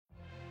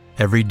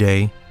Every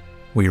day,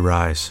 we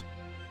rise,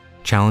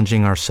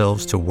 challenging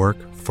ourselves to work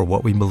for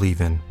what we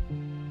believe in.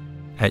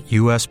 At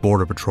U.S.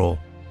 Border Patrol,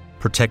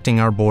 protecting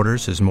our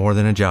borders is more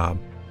than a job.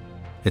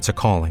 It's a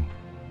calling.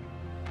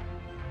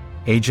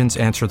 Agents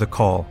answer the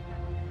call,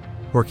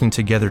 working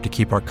together to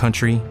keep our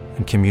country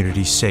and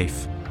communities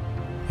safe.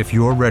 If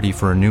you're ready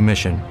for a new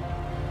mission,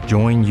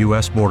 join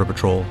U.S. Border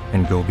Patrol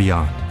and go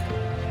beyond.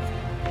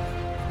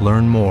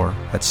 Learn more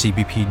at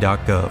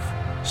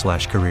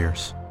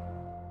cbp.gov/careers.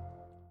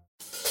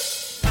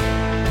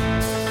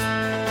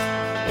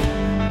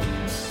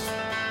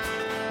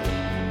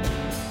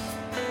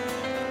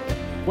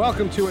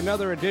 Welcome to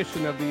another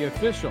edition of the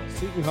official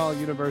Seton Hall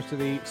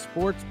University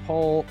Sports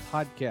Poll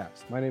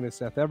podcast. My name is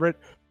Seth Everett.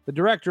 The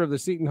director of the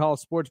Seton Hall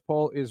Sports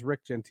Poll is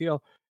Rick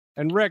Gentile.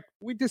 And Rick,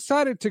 we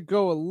decided to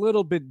go a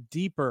little bit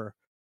deeper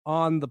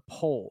on the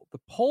poll. The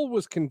poll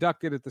was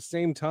conducted at the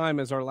same time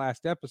as our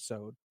last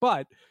episode,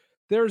 but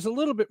there's a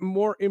little bit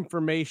more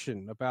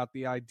information about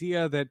the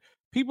idea that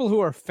people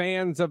who are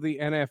fans of the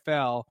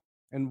NFL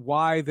and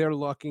why they're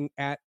looking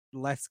at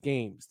less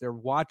games. They're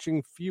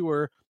watching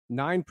fewer.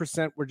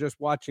 9% were just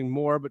watching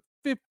more, but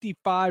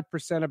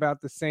 55%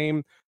 about the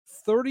same.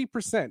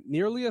 30%,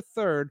 nearly a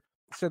third,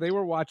 said they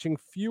were watching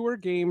fewer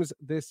games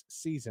this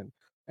season.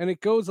 And it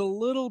goes a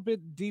little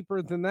bit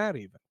deeper than that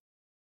even.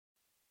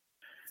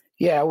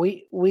 Yeah,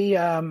 we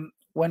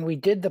when we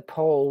did the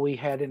poll, we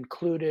had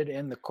included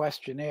in the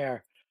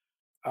questionnaire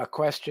a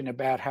question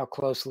about how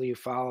closely you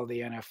follow the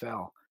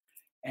NFL.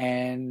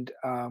 And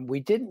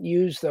we didn't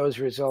use those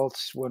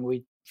results when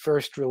we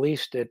first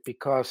released it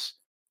because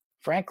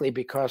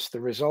the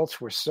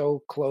results were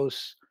so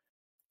close,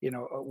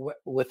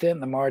 within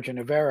the margin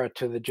of error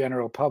to the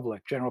general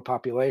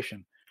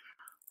population.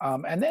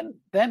 And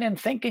then in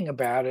thinking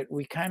about it,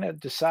 we kind of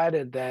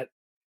decided that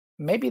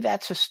maybe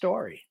that's a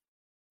story.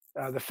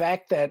 The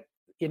fact that,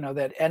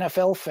 that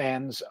NFL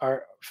fans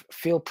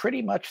feel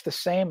pretty much the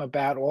same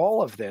about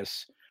all of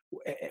this,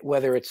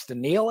 whether it's the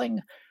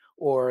kneeling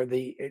or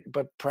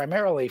but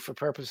primarily for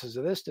purposes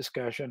of this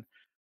discussion,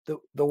 the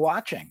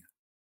watching.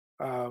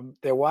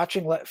 They're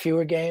watching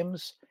fewer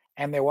games,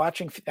 and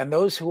and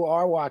those who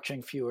are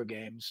watching fewer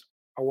games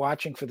are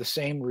watching for the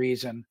same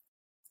reason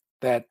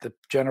that the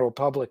general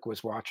public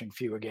was watching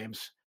fewer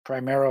games,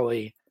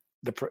 primarily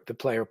the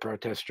player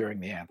protests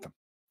during the anthem.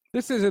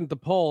 This isn't the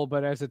poll,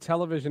 but as a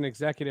television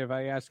executive,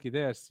 I ask you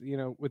this,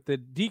 with the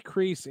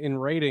decrease in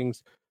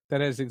ratings that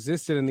has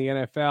existed in the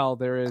NFL,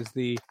 there is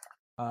the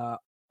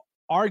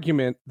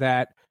argument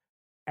that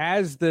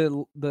as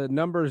the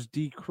numbers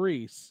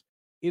decrease,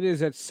 it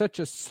is at such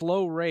a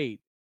slow rate,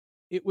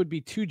 it would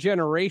be 2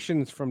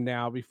 generations from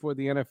now before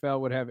the NFL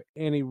would have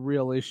any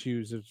real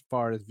issues as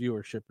far as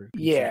viewership are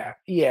concerned.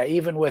 Yeah,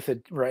 even with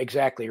it, right,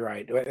 exactly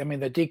right. I mean,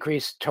 the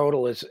decrease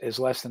total is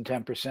less than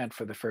 10%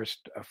 for the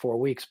first 4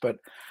 weeks, but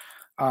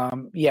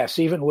yes,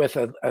 even with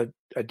a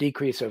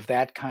decrease of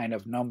that kind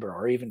of number,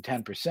 or even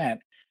 10%,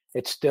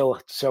 it's still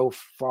so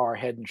far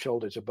head and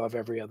shoulders above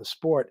every other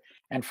sport,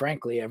 and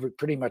frankly,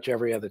 pretty much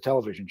every other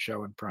television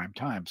show in prime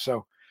time.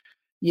 So,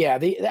 yeah,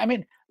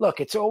 look,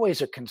 it's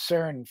always a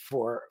concern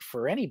for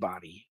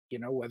anybody,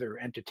 whether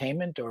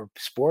entertainment or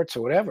sports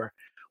or whatever,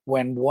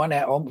 when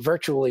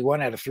virtually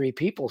 1 out of 3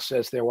 people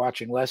says they're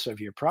watching less of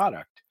your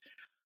product.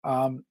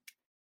 To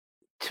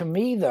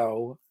me,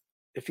 though,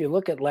 if you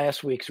look at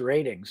last week's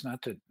ratings,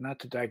 not to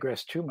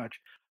digress too much,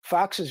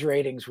 Fox's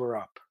ratings were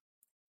up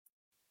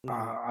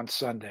on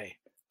Sunday.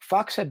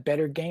 Fox had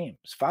better games.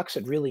 Fox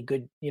had really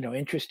good,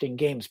 interesting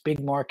games,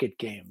 big market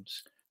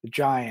games. The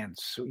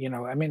Giants,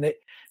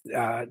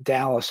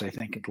 Dallas, I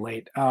think,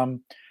 late. I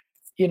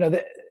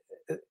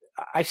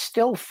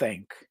still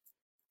think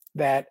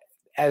that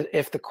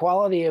if the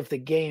quality of the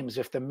games,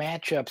 if the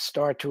matchups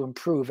start to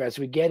improve as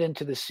we get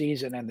into the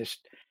season and this,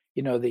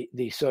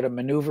 the sort of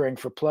maneuvering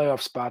for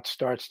playoff spots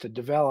starts to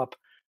develop,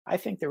 I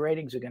think the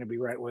ratings are going to be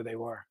right where they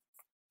were.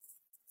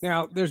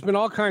 Now, there's been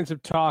all kinds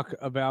of talk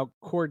about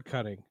cord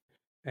cutting.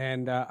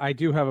 And I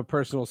do have a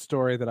personal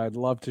story that I'd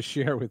love to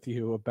share with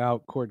you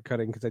about cord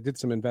cutting because I did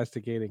some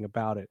investigating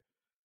about it.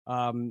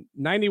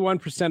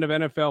 91% of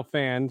NFL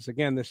fans,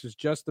 again, this is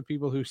just the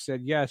people who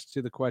said yes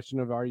to the question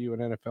of are you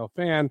an NFL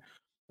fan,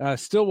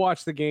 still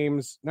watch the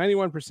games.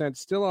 91%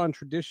 still on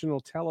traditional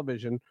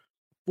television.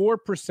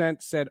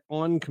 4% said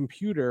on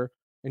computer,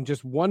 and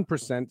just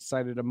 1%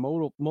 cited a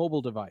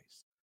mobile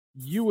device.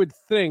 You would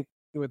think,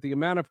 with the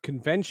amount of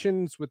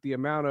conventions, with the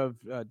amount of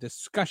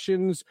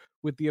discussions,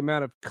 with the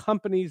amount of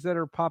companies that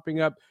are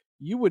popping up,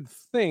 you would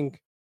think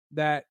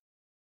that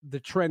the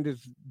trend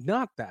is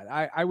not that.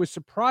 I was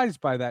surprised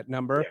by that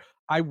number. Yeah.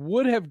 I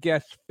would have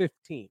guessed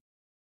 15.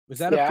 Was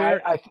that a fair?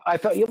 I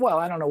thought, well,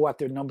 I don't know what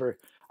their number.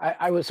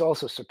 I was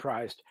also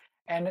surprised.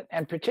 And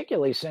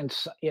particularly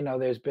since,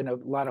 there's been a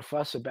lot of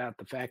fuss about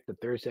the fact that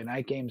Thursday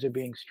night games are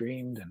being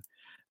streamed, and,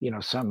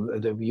 some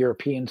of the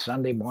European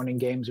Sunday morning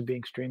games are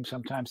being streamed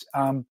sometimes.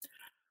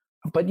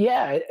 But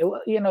yeah,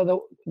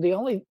 the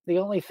only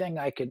thing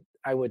I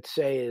would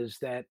say is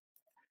that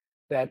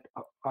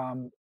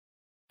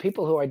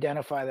people who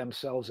identify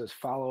themselves as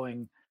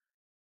following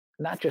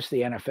not just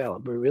the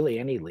NFL, but really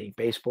any league,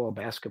 baseball,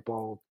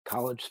 basketball,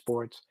 college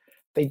sports,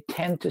 they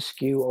tend to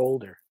skew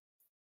older.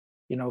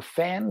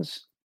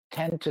 Fans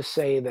tend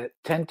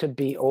to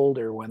be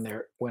older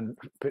when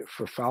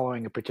for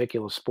following a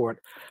particular sport.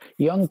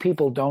 Young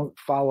people don't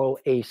follow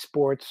a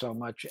sport so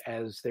much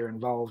as they're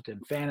involved in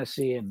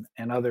fantasy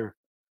and other,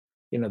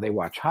 they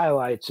watch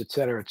highlights, et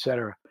cetera, et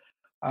cetera.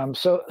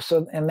 So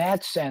in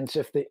that sense,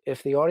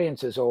 if the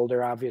audience is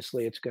older,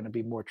 obviously it's going to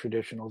be more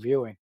traditional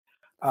viewing.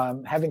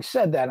 Having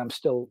said that, I'm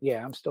still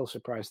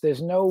surprised.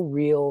 There's no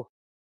real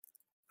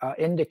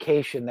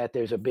indication that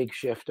there's a big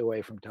shift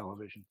away from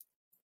television.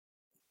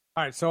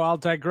 All right, so I'll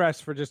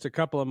digress for just a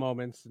couple of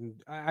moments, and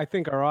I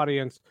think our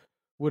audience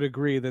would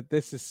agree that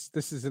this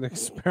is an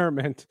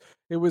experiment.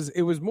 It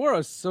was more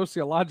a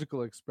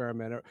sociological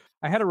experiment.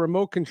 I had a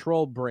remote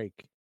control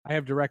break. I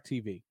have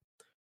DirecTV,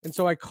 and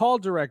so I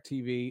called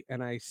DirecTV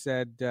and I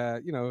said,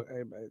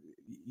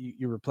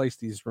 you replace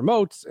these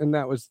remotes, and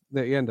that was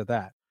the end of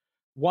that.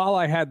 While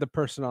I had the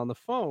person on the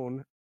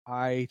phone,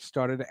 I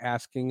started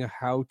asking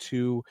how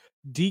to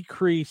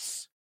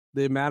decrease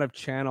the amount of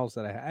channels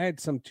that I had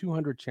some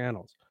 200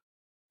 channels.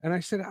 And I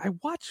said, I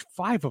watched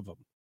 5 of them.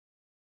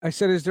 I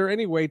said, is there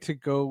any way to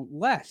go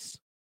less?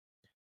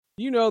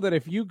 You know that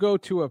if you go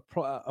to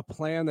a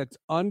plan that's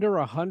under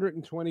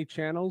 120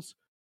 channels,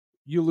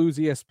 you lose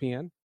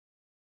ESPN.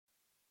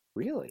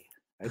 Really?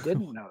 I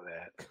didn't know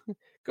that.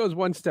 Goes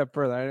one step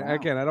further. Wow.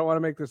 Again, I don't want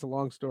to make this a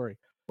long story.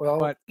 Well,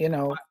 but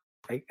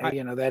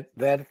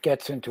that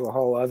gets into a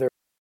whole other.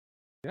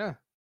 Yeah,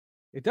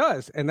 it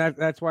does. And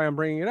that's why I'm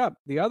bringing it up.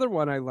 The other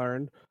one I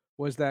learned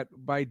was that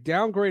by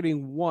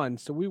downgrading one,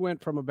 so we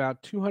went from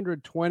about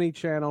 220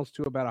 channels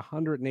to about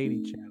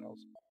 180 channels.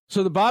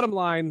 So the bottom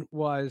line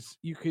was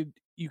you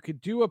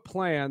could do a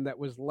plan that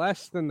was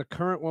less than the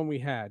current one we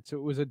had. So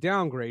it was a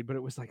downgrade, but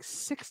it was like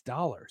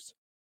 $6.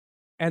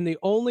 And the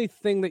only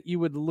thing that you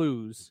would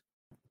lose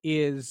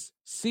is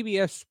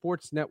CBS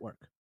Sports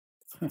Network.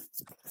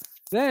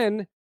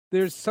 Then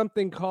there's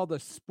something called a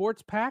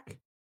sports pack,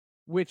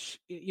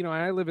 which,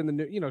 I live in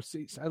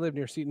I live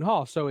near Seton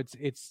Hall, so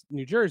it's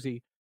New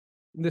Jersey.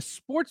 The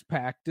sports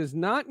pack does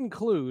not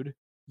include,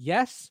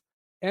 yes,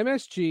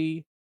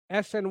 MSG,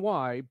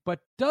 SNY, but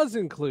does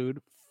include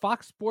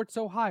Fox Sports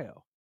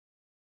Ohio.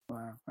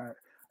 Wow.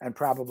 And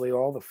probably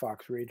all the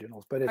Fox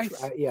regionals. But I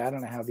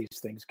don't know how these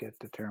things get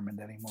determined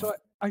anymore. So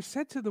I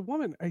said to the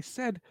woman,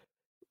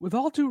 with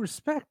all due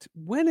respect,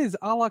 when is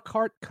a la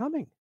carte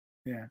coming?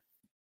 Yeah.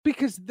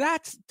 Because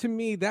to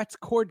me, that's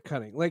cord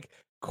cutting. Like,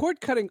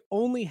 cord cutting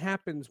only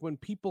happens when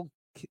people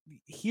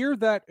hear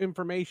that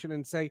information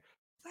and say,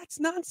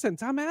 that's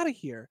nonsense, I'm out of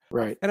here.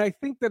 Right. And I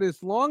think that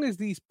as long as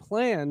these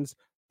plans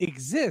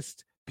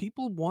exist,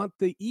 people want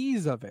the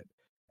ease of it.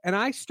 And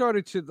I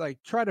started to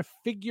try to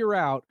figure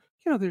out,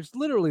 there's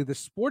literally the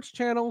sports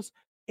channels,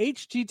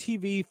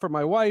 HGTV for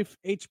my wife,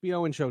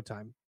 HBO and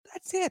Showtime.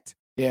 That's it.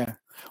 Yeah.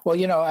 Well,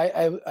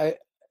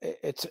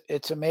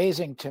 it's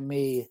amazing to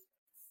me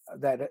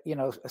that,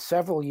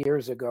 several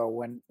years ago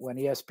when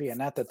ESPN,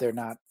 not that they're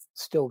not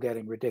still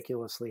getting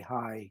ridiculously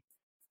high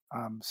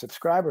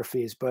subscriber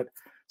fees, but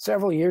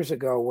several years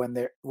ago when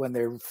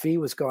their fee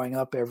was going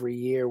up every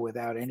year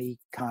without any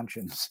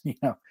conscience,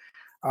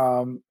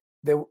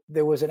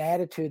 there was an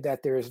attitude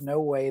that there is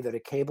no way that a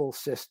cable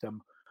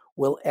system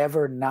will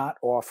ever not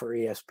offer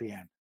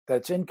ESPN.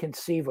 That's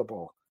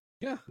inconceivable.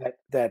 Yeah.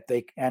 That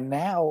they, and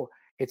now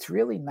it's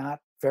really not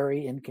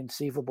very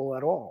inconceivable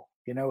at all.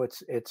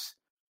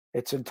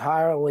 It's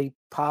entirely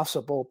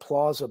possible,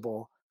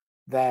 plausible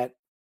that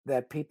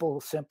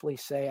people simply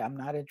say, I'm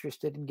not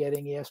interested in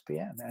getting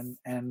ESPN,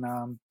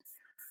 and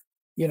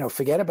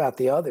forget about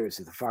the others,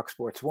 the Fox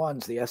Sports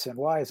Ones, the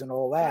SNYs, and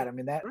all that. I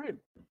mean that, right.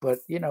 But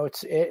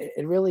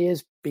it really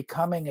is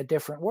becoming a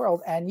different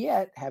world. And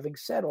yet, having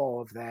said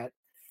all of that,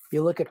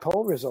 you look at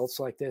poll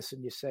results like this,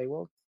 and you say,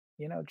 well,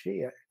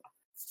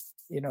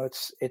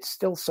 it's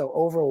still so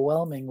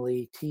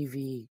overwhelmingly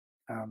TV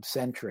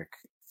centric.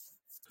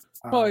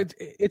 Well,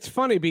 it's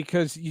funny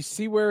because you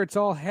see where it's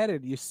all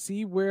headed. You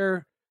see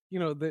where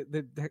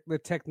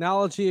the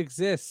technology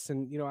exists,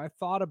 and I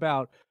thought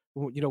about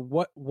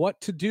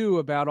what to do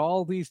about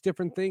all these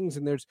different things.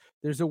 And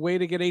there's a way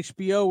to get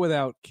HBO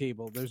without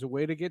cable. There's a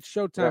way to get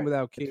Showtime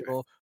without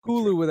cable,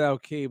 Hulu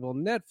without cable,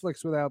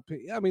 Netflix without.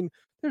 I mean,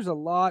 there's a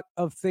lot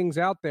of things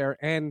out there,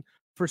 and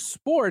for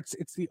sports,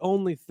 it's the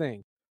only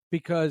thing.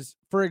 Because,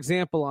 for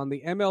example, on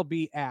the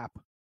MLB app,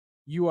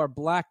 you are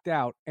blacked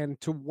out, and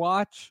to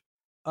watch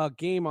a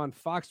game on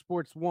Fox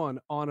Sports 1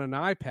 on an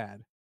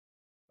iPad,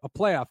 a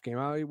playoff game.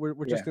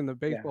 We're just in the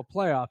baseball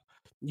playoff.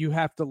 You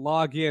have to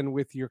log in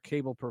with your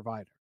cable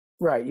provider.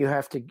 Right. You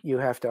have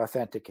to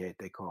authenticate,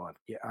 they call it.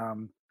 Yeah.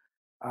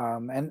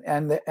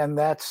 And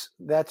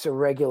that's a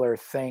regular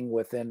thing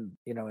within,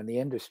 in the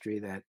industry,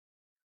 that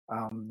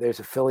there's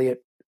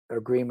affiliate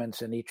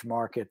agreements in each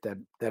market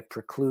that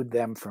preclude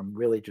them from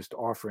really just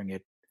offering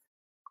it,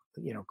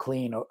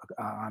 clean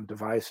on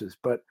devices.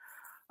 But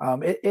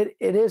it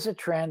is a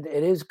trend.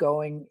 It is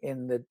going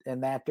in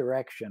that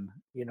direction,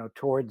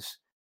 towards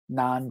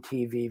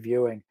non-TV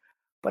viewing.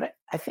 But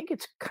I think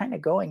it's kind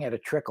of going at a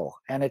trickle,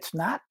 and it's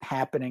not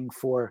happening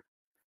for,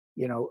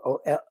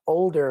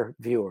 older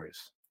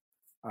viewers.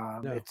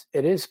 No.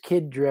 It is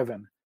kid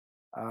driven.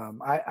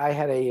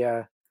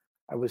 I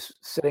was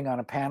sitting on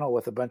a panel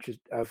with a bunch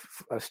of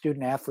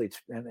student athletes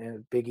in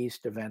a Big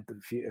East event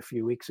a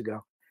few weeks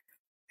ago,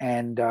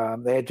 and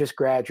they had just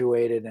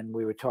graduated, and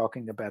we were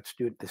talking about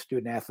the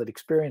student athlete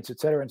experience, et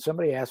cetera. And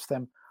somebody asked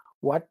them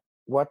what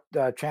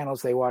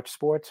channels they watch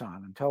sports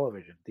on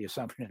television. The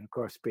assumption, of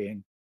course,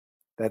 being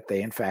that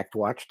they in fact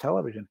watch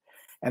television.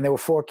 And there were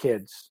 4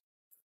 kids,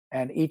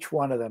 and each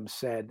one of them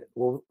said,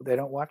 well, they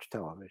don't watch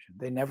television.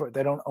 They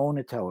don't own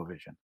a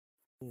television.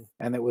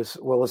 And it was,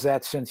 well, is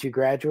that since you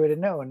graduated?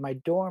 No, in my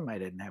dorm, I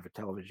didn't have a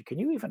television. Can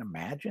you even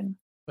imagine?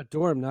 A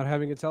dorm not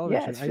having a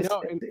television. Yeah, I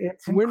know.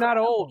 It's we're not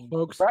old,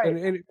 folks. Right.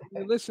 And if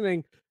you're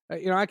listening,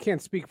 I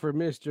can't speak for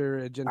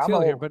Mr.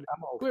 Gentile here, but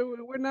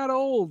we're not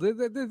old.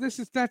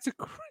 That's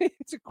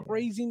a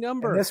crazy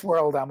number. In this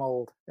world, I'm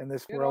old. In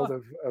this world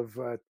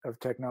of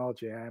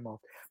technology, I am old.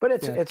 But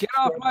it's get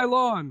off my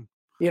lawn.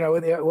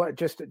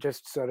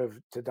 Just sort of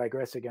to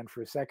digress again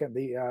for a second.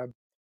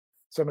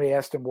 Somebody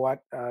asked him what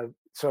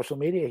social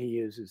media he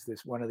uses.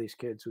 One of these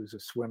kids who's a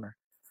swimmer,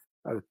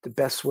 the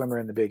best swimmer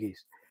in the Big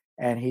East,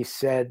 and he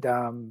said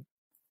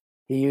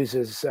he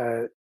uses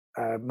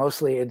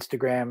mostly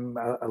Instagram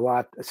a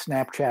lot,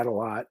 Snapchat a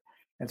lot.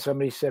 And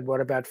somebody said, "What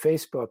about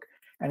Facebook?"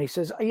 And he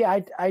says, "Oh, yeah,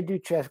 I do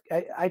check.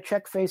 I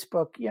check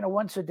Facebook,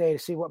 once a day to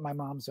see what my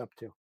mom's up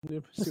to."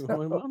 See what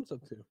my mom's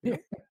up to. Yeah.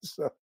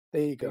 So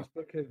there you go.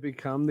 Facebook has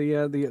become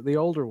the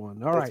older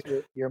one. All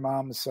right, your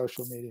mom's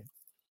social media.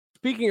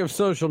 Speaking of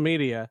social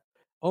media,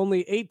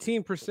 only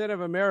 18%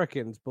 of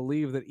Americans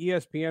believe that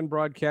ESPN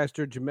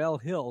broadcaster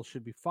Jemele Hill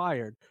should be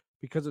fired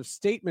because of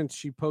statements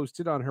she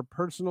posted on her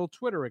personal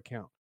Twitter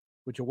account,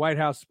 which a White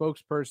House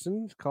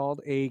spokesperson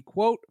called a,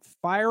 quote,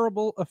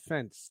 fireable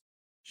offense.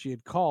 She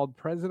had called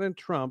President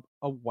Trump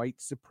a white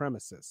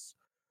supremacist.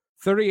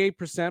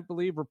 38%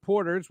 believe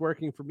reporters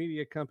working for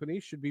media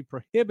companies should be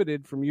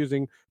prohibited from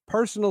using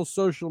personal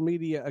social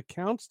media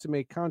accounts to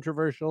make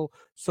controversial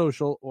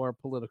social or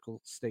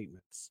political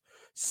statements.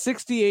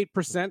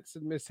 68%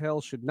 said Ms. Hill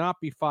should not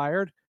be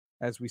fired.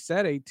 As we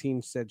said,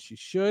 18% said she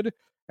should.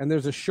 And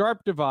there's a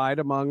sharp divide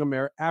among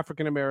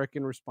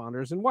African-American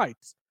responders and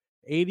whites.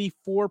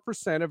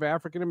 84% of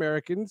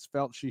African-Americans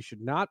felt she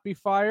should not be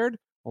fired.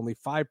 Only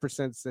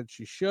 5% said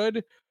she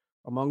should.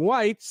 Among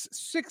whites,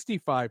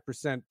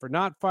 65% for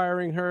not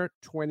firing her,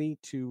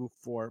 22%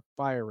 for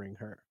firing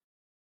her.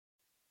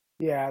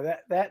 Yeah,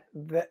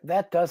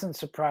 that doesn't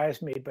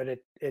surprise me, but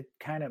it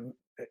kind of,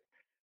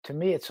 to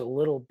me, it's a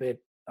little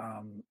bit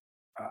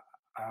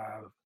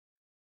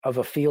of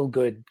a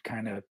feel-good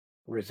kind of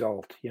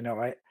result.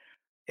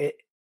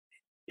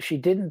 She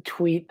didn't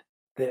tweet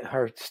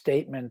her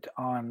statement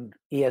on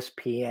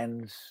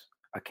ESPN's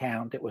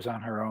account. It was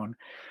on her own.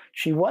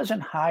 She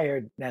wasn't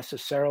hired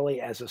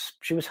necessarily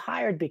she was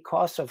hired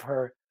because of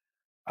her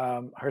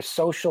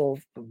social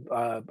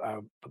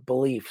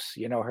beliefs.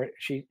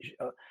 She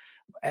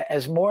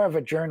as more of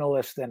a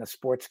journalist than a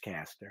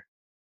sportscaster.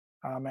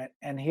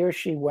 And here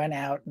she went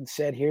out and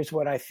said, "Here's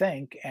what I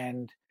think,"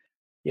 and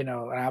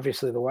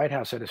obviously the White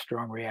House had a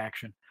strong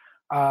reaction.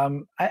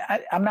 I'm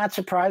not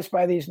surprised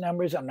by these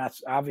numbers. I'm not,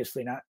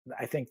 obviously not.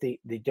 I think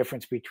the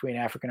difference between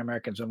African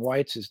Americans and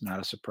whites is not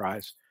a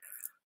surprise.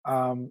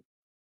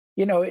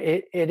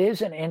 It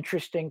is an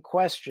interesting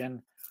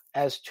question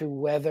as to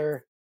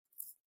whether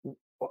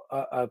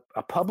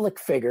a public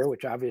figure,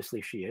 which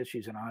obviously she is,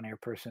 she's an on-air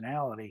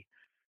personality,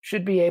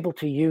 should be able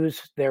to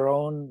use their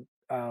own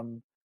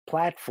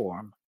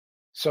platform,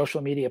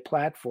 social media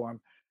platform.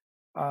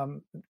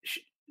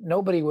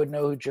 Nobody would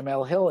know who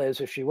Jemele Hill is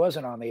if she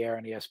wasn't on the air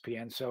on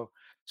ESPN. So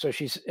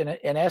she's in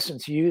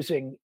essence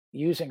using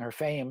her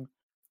fame,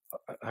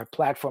 her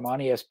platform on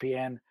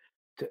ESPN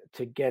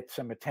to get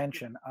some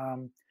attention.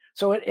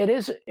 So it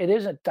is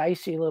a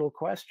dicey little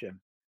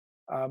question.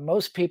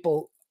 Most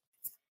people,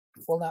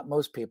 well, not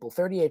most people,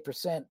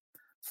 38%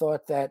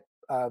 thought that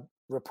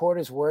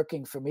reporters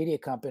working for media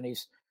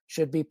companies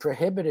should be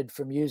prohibited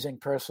from using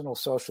personal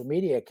social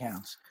media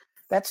accounts.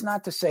 That's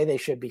not to say they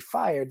should be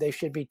fired. They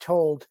should be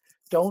told,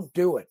 don't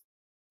do it.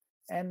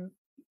 And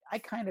I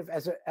kind of,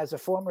 as a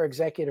former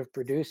executive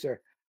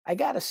producer, I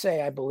got to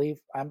say, I believe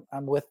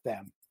I'm with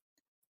them.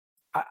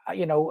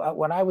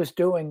 When I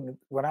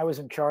was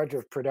in charge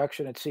of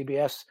production at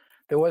CBS,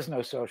 there was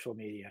no social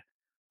media.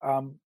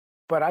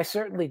 But I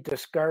certainly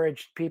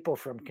discouraged people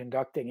from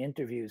conducting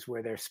interviews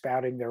where they're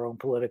spouting their own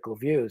political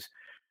views.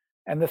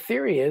 And the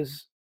theory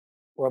is,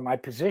 or my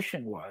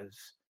position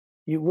was,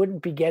 you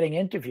wouldn't be getting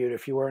interviewed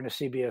if you weren't a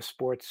CBS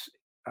Sports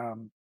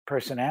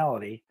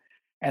personality.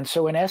 And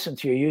so in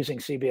essence, you're using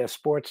CBS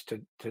Sports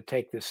to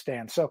take this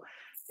stand. So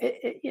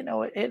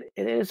it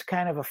is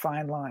kind of a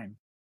fine line.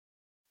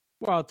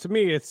 Well, to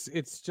me,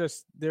 it's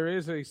just, there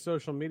is a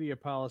social media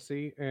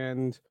policy,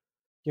 and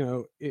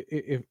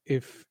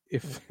if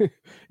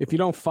if you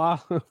don't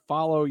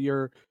follow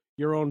your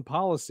own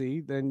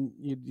policy, then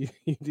you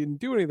didn't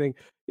do anything.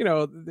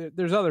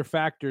 There's other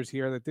factors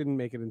here that didn't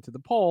make it into the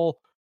poll,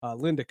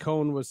 Linda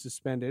Cohn was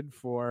suspended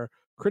for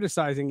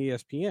criticizing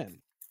ESPN.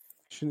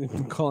 Shouldn't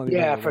even call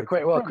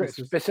anybody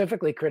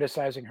specifically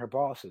criticizing her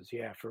bosses,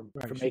 for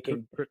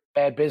making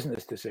bad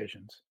business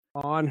decisions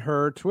on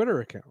her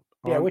Twitter account.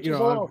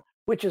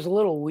 Which is a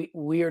little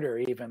weirder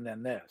even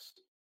than this.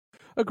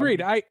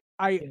 Agreed.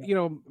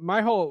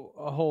 My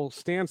whole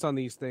stance on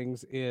these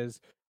things is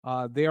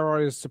there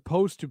is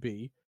supposed to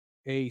be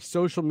a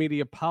social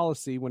media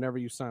policy whenever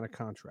you sign a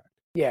contract.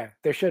 Yeah,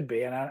 there should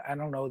be, and I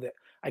don't know that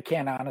I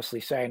can't honestly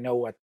say I know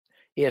what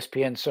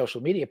ESPN's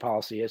social media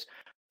policy is,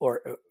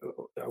 or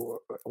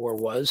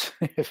was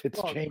if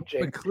it's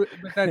changing. But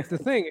that's the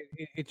thing.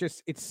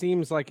 It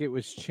seems like it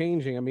was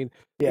changing. I mean,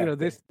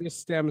 this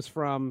stems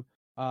from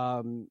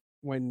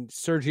when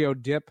Sergio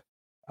Dip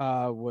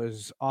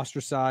was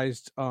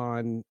ostracized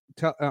on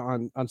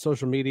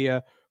social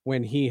media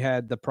when he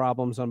had the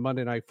problems on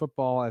Monday Night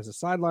Football as a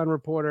sideline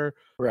reporter.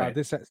 Right.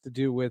 This has to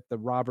do with the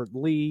Robert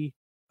Lee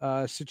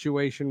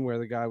situation where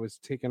the guy was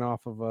taken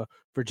off of a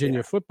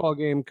Virginia football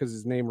game because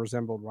his name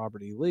resembled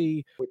Robert E.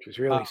 Lee, which was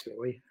really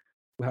silly.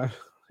 I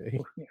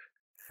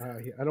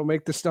don't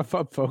make this stuff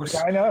up, folks.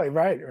 I know,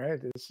 right.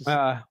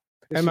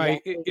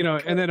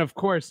 And then of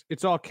course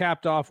it's all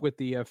capped off with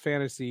the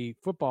fantasy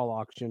football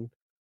auction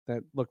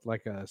that looked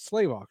like a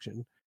slave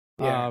auction.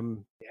 I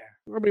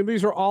mean,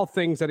 these are all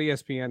things that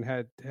ESPN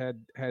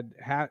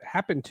had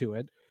happened to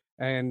it,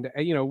 and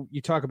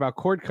you talk about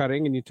cord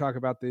cutting and you talk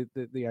about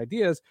the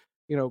ideas.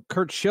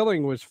 Kurt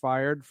Schilling was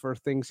fired for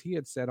things he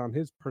had said on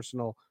his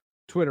personal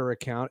Twitter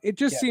account. It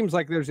just seems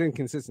like there's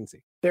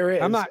inconsistency. There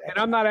is. I'm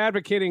not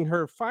advocating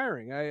her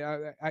firing.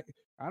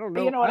 I don't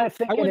know. You know what I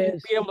think I wouldn't it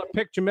is? be able to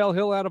pick Jamel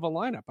Hill out of a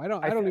lineup. I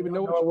don't even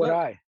know.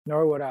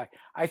 Nor would I.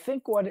 I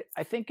think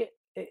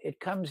it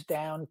comes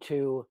down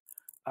to,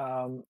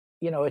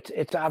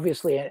 it's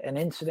obviously an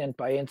incident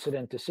by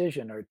incident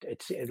decision, or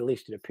at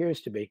least it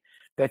appears to be,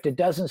 that there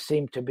doesn't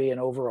seem to be an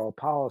overall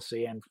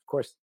policy, and of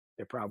course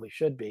there probably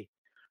should be.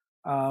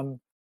 And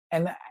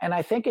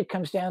I think it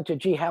comes down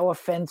to, how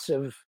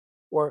offensive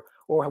or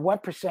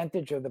what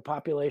percentage of the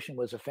population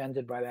was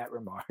offended by that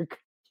remark.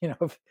 I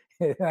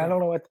don't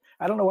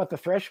know what the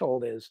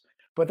threshold is,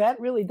 but that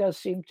really does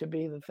seem to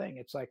be the thing.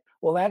 It's like,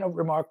 well, that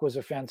remark was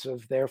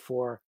offensive,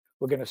 therefore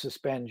we're going to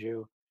suspend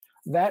you.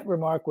 That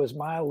remark was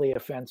mildly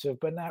offensive,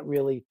 but not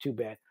really too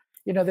bad.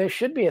 There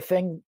should be a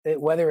thing that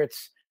whether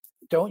it's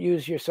don't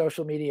use your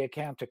social media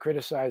account to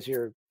criticize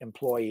your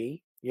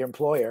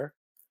employer,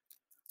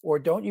 or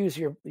don't use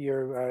your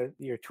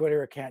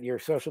Twitter account, your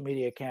social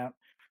media account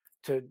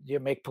to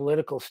make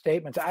political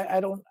statements. I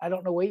don't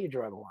know where you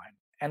draw the line.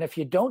 And if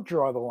you don't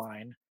draw the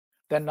line,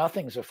 then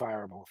nothing's a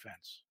fireable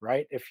offense,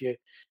 right? If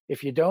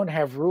you don't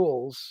have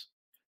rules,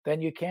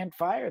 then you can't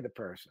fire the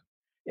person.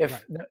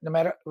 No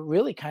matter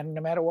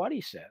what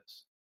he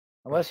says,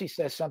 unless he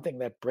says something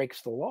that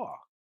breaks the law.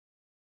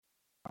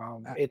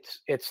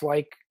 It's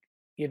like,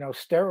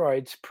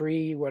 steroids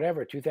pre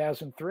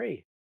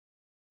 2003.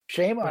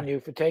 Shame on you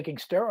for taking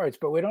steroids,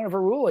 but we don't have a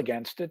rule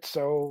against it.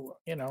 So,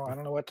 I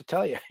don't know what to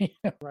tell you.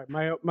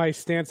 Right. My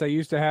stance I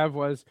used to have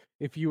was,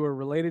 if you were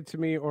related to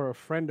me or a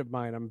friend of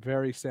mine, I'm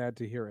very sad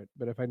to hear it.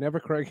 But if I never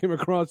came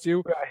across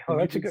you,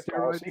 that's a good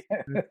policy.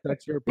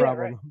 That's your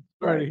problem.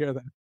 Sorry to hear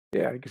that.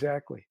 Yeah,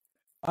 exactly.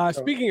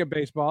 Speaking of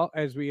baseball,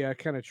 as we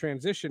kind of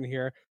transition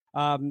here,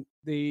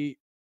 the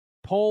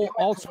poll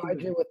also provide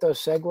you with those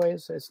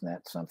segues. Isn't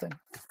that something?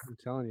 I'm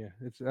telling you,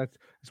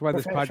 that's why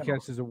this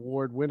podcast is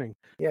award winning.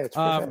 Yeah, it's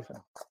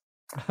professional.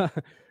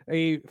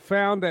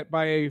 Found that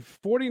by a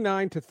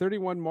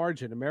 49-31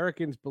 margin,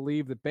 Americans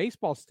believe that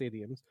baseball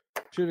stadiums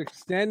should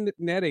extend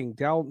netting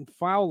down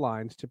foul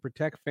lines to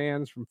protect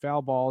fans from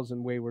foul balls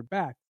and wayward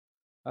bats.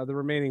 The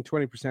remaining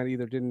 20%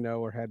 either didn't know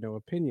or had no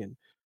opinion.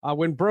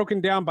 When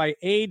broken down by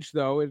age,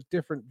 though, a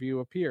different view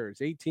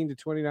appears. 18 to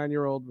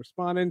 29-year-old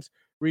respondents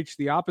reached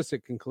the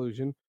opposite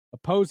conclusion,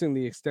 opposing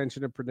the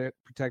extension of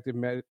protective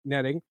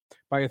netting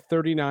by a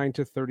 39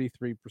 to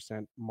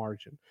 33%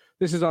 margin.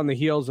 This is on the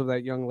heels of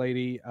that young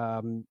lady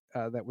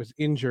that was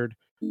injured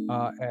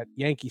at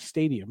Yankee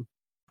Stadium,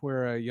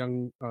 where a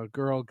young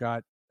girl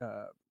got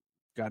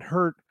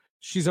hurt.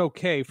 She's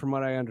okay, from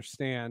what I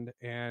understand,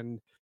 and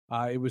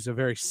it was a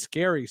very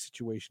scary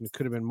situation. It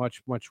could have been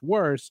much, much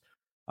worse.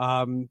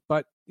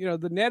 But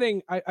the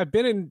netting, I've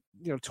been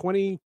in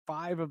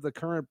 25 of the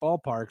current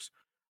ballparks.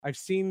 I've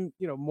seen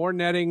more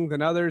netting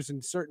than others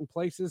in certain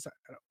places.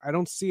 I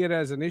don't see it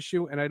as an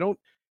issue, and I don't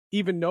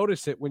even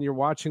notice it when you're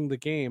watching the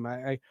game.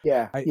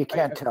 You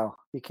can't tell.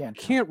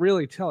 Can't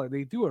really tell it.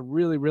 They do a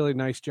really, really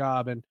nice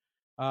job, and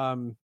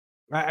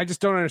I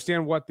just don't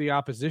understand what the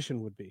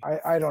opposition would be.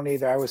 I don't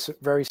either. I was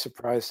very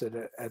surprised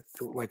at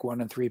like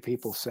 1 in 3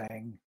 people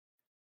saying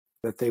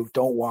that they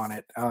don't want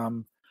it.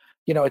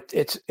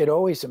 It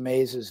always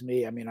amazes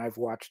me. I mean, I've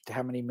watched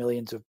how many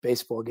millions of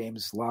baseball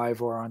games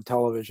live or on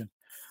television.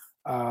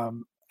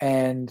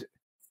 And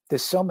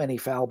there's so many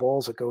foul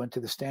balls that go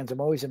into the stands.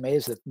 I'm always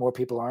amazed that more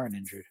people aren't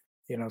injured,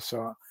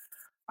 so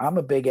I'm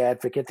a big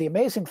advocate. The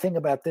amazing thing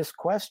about this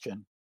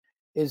question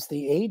is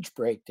the age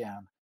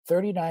breakdown.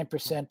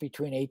 39%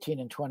 between 18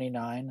 and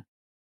 29,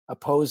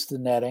 opposed the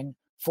netting,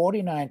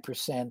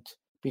 49%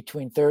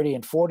 between 30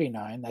 and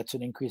 49. That's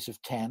an increase of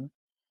 10.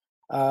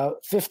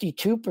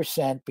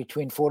 52%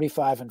 between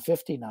 45 and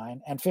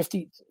 59, and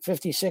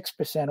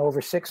 56%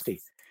 over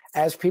 60.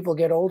 As people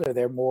get older,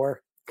 they're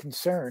more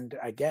concerned,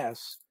 I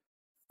guess,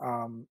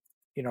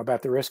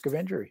 about the risk of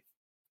injury.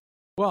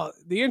 Well,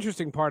 the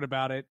interesting part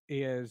about it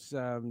is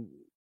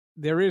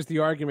there is the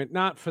argument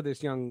not for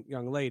this young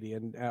lady,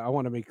 and I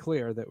want to be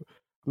clear that I'm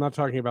not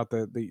talking about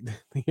the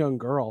young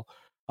girl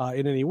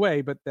in any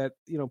way, but that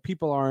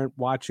people aren't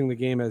watching the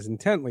game as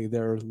intently;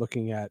 they're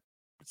looking at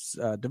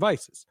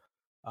devices.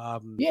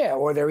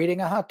 Or they're eating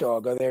a hot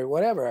dog, or they're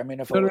whatever. I mean,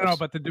 if no,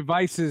 but the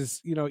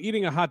devices,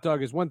 eating a hot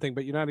dog is one thing,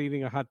 but you're not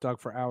eating a hot dog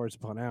for hours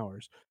upon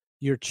hours.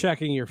 You're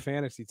checking your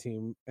fantasy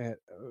team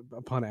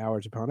upon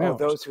hours upon hours.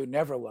 Those who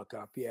never look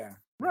up, yeah,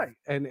 right.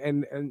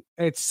 And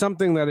it's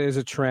something that is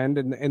a trend,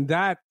 and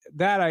that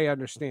I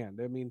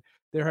understand. I mean,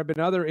 there have been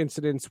other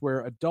incidents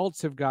where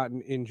adults have gotten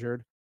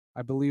injured.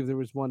 I believe there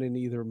was one in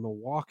either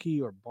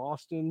Milwaukee or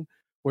Boston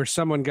where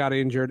someone got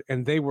injured,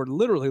 and they were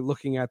literally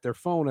looking at their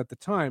phone at the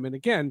time. And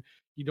again,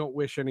 you don't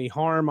wish any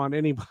harm on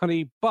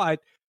anybody, but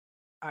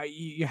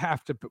you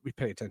have to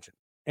pay attention.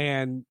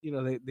 And,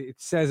 it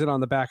says it on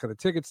the back of the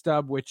ticket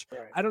stub, which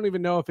right. I don't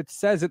even know if it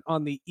says it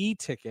on the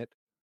e-ticket,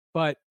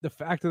 but the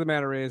fact of the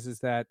matter is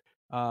that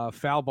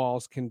foul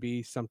balls can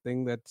be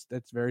something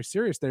that's very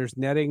serious. There's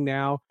netting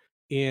now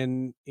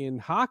in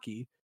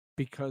hockey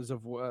because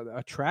of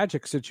a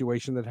tragic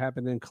situation that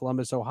happened in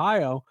Columbus,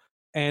 Ohio.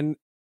 And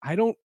I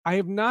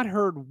have not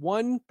heard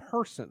one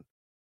person,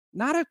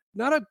 not a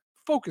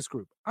focus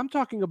group. I'm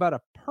talking about a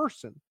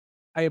person.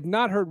 I have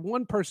not heard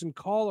one person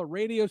call a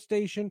radio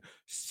station,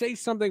 say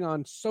something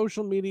on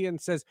social media and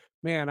says,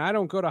 man, I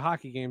don't go to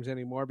hockey games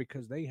anymore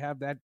because they have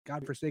that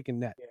godforsaken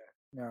net. Yeah,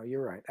 no,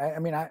 you're right. I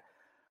mean, I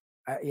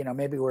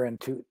maybe we're in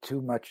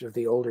too much of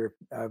the older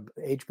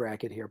age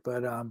bracket here,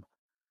 but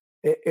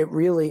it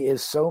really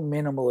is so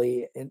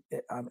minimally,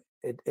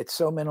 it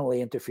so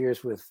minimally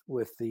interferes with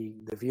the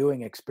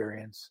viewing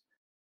experience.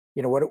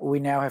 What we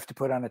now have to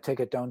put on a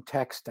ticket: don't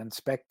text and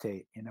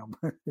spectate.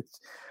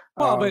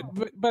 Well,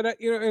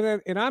 but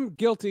and I'm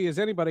guilty as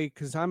anybody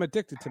because I'm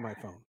addicted to my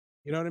phone.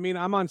 You know what I mean?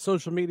 I'm on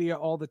social media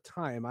all the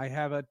time. I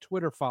have a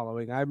Twitter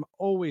following. I'm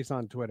always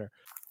on Twitter,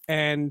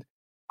 and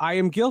I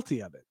am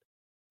guilty of it,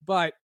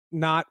 but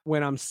not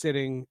when I'm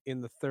sitting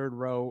in the third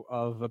row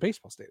of a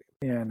baseball stadium.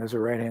 Yeah, and there's a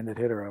right-handed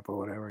hitter up or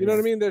whatever. You know what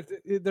I mean?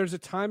 There's a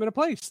time and a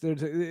place.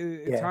 There's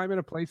a time and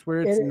a place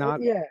where it's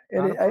not.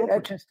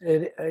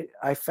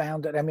 I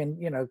found that. I mean,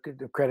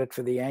 credit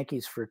for the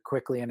Yankees for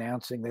quickly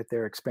announcing that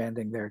they're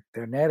expanding their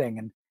netting,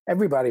 and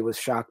everybody was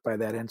shocked by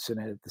that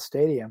incident at the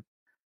stadium,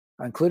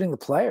 including the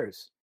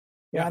players.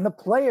 Yeah, and the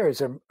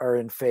players are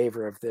in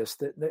favor of this.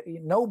 That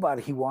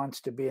nobody wants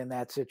to be in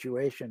that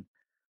situation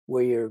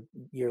where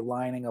you're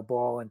lining a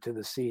ball into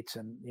the seats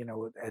and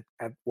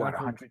at what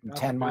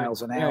 110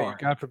 miles an hour.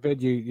 God forbid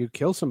you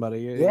kill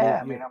somebody.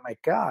 I mean, oh my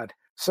God.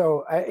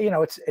 So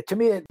it's to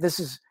me this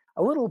is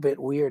a little bit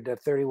weird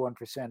that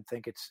 31%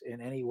 think it's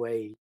in any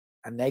way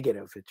a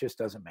negative. It just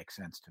doesn't make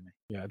sense to me.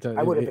 Yeah,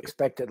 I would have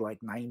expected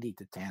like 90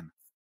 to 10.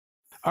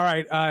 All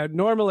right.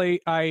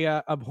 Normally,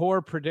 I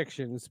abhor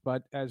predictions,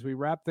 but as we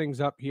wrap things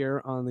up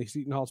here on the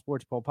Seton Hall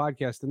Sports Poll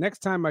podcast, the next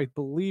time I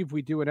believe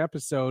we do an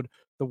episode,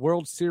 the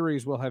World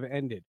Series will have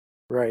ended.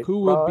 Right.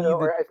 Who will be?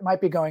 It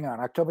might be going on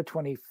October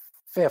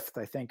 25th.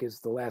 I think is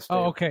the last day.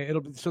 Oh, okay.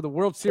 It'll be so the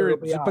World Series.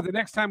 But the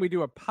next time we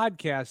do a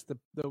podcast,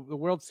 the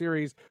World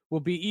Series will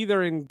be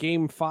either in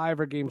Game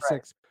 5 or Game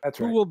 6. That's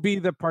right. Who will be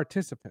the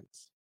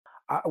participants?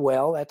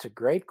 Well, that's a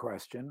great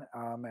question,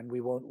 and we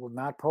will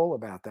not poll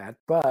about that,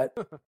 but.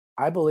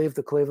 I believe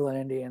the Cleveland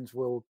Indians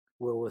will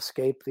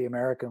escape the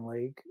American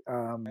League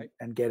and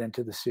get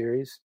into the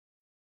series.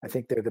 I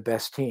think they're the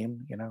best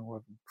team,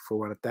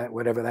 for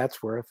whatever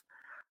that's worth.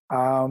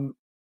 And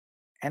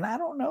I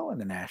don't know in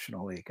the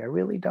National League. I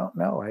really don't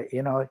know.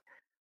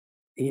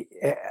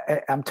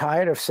 I'm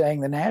tired of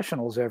saying the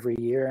Nationals every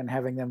year and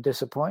having them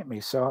disappoint me.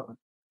 So,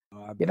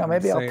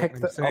 maybe I'll pick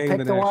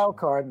the wild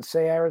card and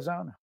say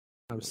Arizona.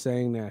 I'm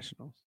saying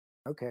Nationals.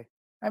 Okay.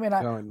 I mean,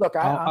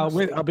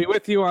 I'll be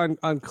with you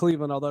on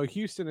Cleveland, although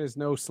Houston is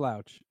no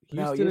slouch.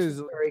 Houston is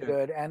very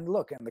good, and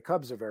the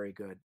Cubs are very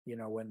good.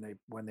 When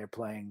they're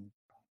playing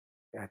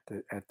at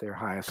their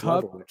highest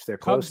level, which they're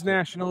close. Cubs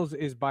Nationals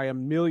is by a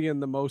million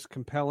the most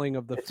compelling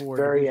of the four.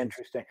 It's very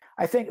interesting.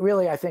 I think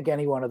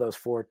any one of those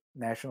four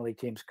National League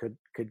teams could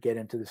get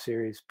into the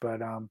series,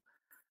 but I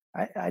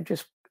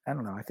don't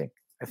know. I think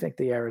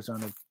the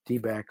Arizona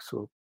D-backs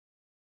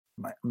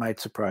might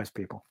surprise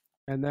people.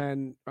 And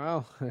then,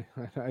 well,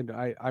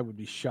 I would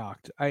be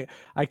shocked. I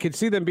could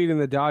see them beating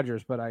the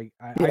Dodgers, but I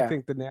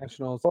think the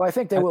Nationals. Well, I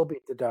think they will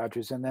beat the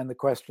Dodgers, and then the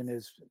question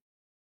is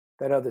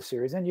that other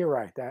series. And you're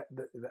right,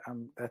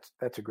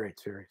 that's a great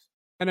series.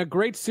 And a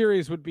great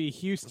series would be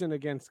Houston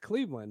against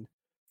Cleveland.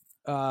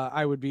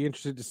 I would be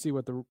interested to see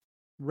what the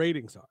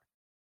ratings are.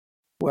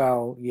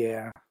 Well,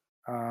 yeah.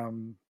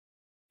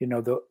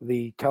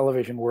 The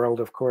television world,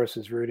 of course,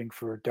 is rooting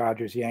for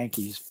Dodgers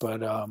Yankees,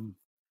 but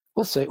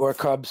We'll see. Or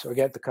Cubs, or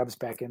get the Cubs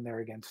back in there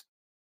against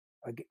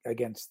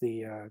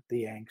the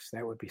Yanks.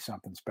 That would be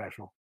something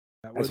special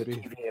as a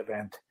TV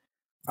event.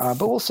 But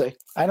we'll see.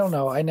 I don't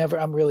know.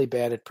 I'm really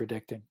bad at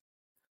predicting.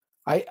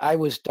 I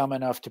was dumb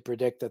enough to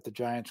predict that the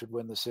Giants would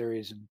win the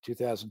series in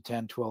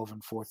 2010, 12,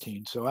 and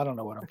 14. So I don't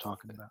know what I'm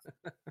talking about.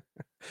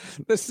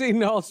 The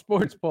Seton Hall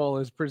Sports Poll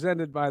is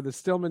presented by the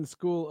Stillman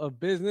School of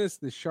Business,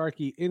 the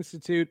Sharkey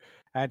Institute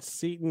at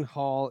Seton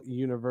Hall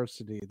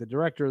University. The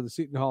director of the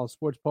Seton Hall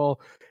Sports Poll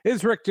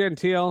is Rick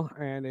Gentile,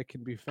 and it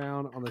can be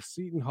found on the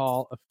Seton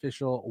Hall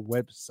official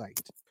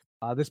website.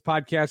 This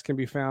podcast can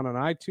be found on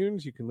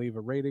iTunes. You can leave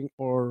a rating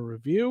or a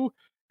review.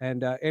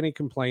 And any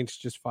complaints,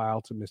 just file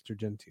to Mr.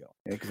 Gentile.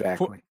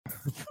 Exactly.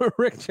 For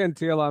Rick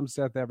Gentile, I'm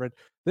Seth Everett.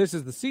 This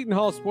is the Seton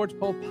Hall Sports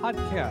Poll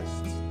podcast.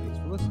 Thanks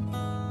for listening.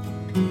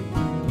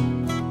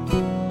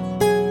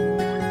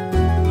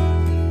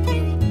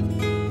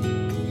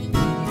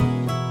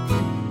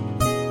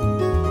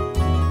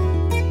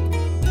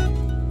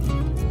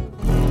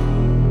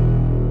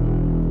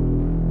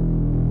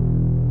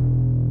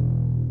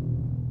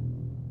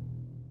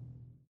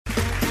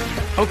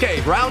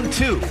 Okay, round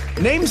two.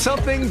 Name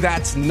something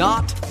that's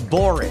not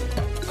boring.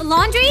 A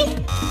laundry?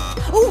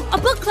 Ooh, a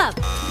book club.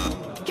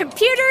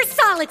 Computer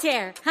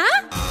solitaire,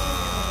 huh?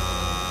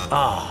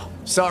 Ah,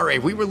 sorry,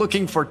 we were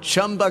looking for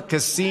Chumba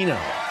Casino.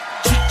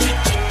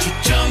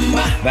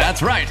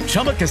 That's right,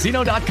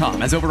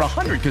 ChumbaCasino.com has over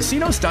 100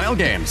 casino-style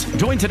games.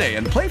 Join today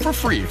and play for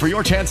free for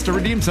your chance to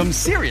redeem some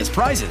serious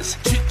prizes.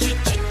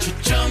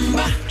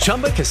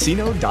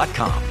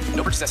 ChumbaCasino.com.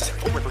 No purchase necessary.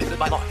 Void where prohibited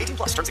by law. 18+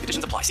 terms and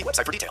conditions apply. See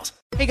website for details.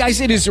 Hey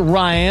guys, it is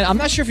Ryan. I'm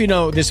not sure if you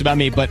know this about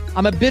me, but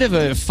I'm a bit of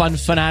a fun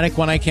fanatic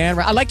when I can.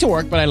 I like to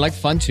work, but I like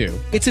fun too.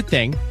 It's a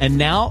thing. And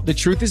now the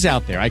truth is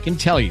out there. I can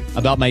tell you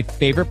about my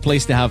favorite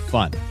place to have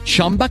fun.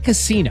 Chumba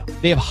Casino.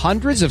 They have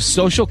hundreds of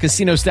social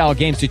casino style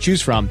games to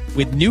choose from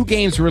with new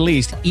games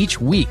released each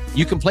week.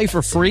 You can play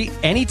for free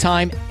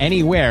anytime,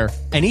 anywhere.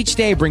 And each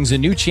day brings a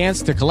new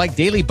chance to collect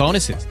daily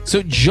bonuses.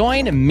 So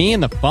join me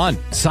in the fun.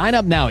 Sign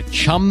up now at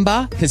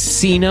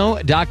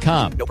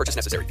ChumbaCasino.com. No purchase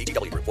necessary.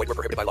 VGW Group. Void where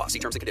prohibited by law. See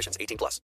terms and conditions. 18+.